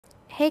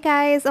Hey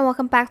guys, and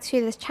welcome back to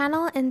this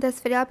channel. In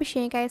this video I'll be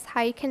showing you guys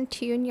how you can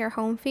tune your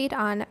home feed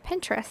on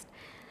Pinterest.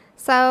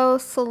 So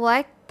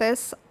select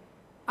this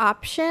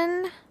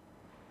option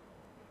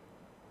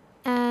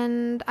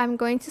and I'm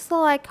going to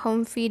select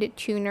home feed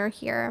tuner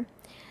here.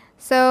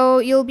 So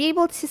you'll be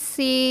able to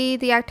see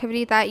the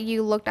activity that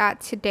you looked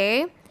at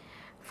today.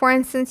 For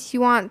instance,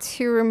 you want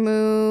to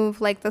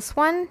remove like this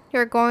one,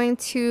 you're going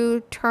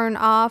to turn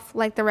off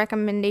like the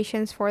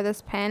recommendations for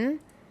this pin.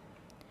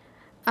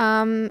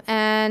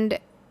 And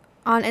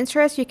on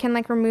interest, you can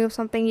like remove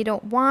something you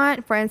don't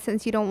want. For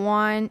instance, you don't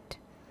want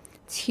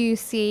to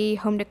see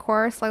home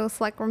decor, so I'll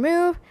select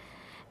remove.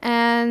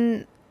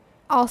 And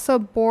also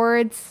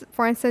boards,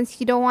 for instance,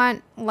 you don't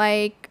want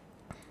like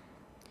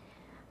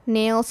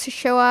nails to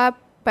show up,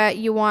 but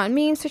you want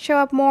memes to show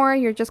up more,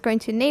 you're just going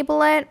to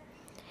enable it.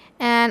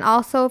 And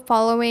also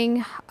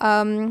following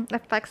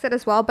affects it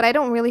as well, but I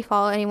don't really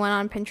follow anyone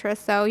on Pinterest,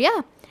 so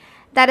yeah.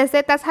 That is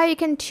it. That's how you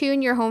can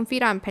tune your home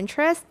feed on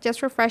Pinterest.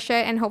 Just refresh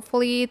it and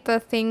hopefully the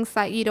things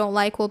that you don't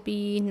like will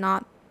be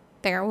not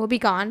there, will be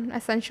gone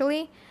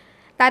essentially.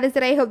 That is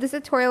it. I hope this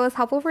tutorial is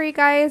helpful for you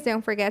guys.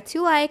 Don't forget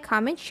to like,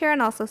 comment, share,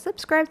 and also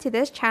subscribe to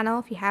this channel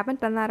if you haven't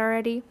done that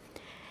already.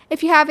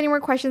 If you have any more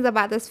questions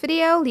about this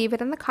video, leave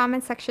it in the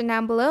comment section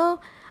down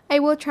below. I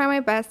will try my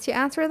best to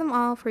answer them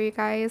all for you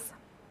guys.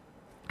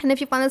 And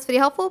if you found this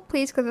video helpful,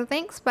 please click the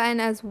thanks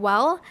button as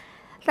well.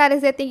 That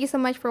is it. Thank you so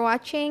much for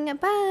watching.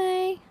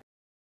 Bye!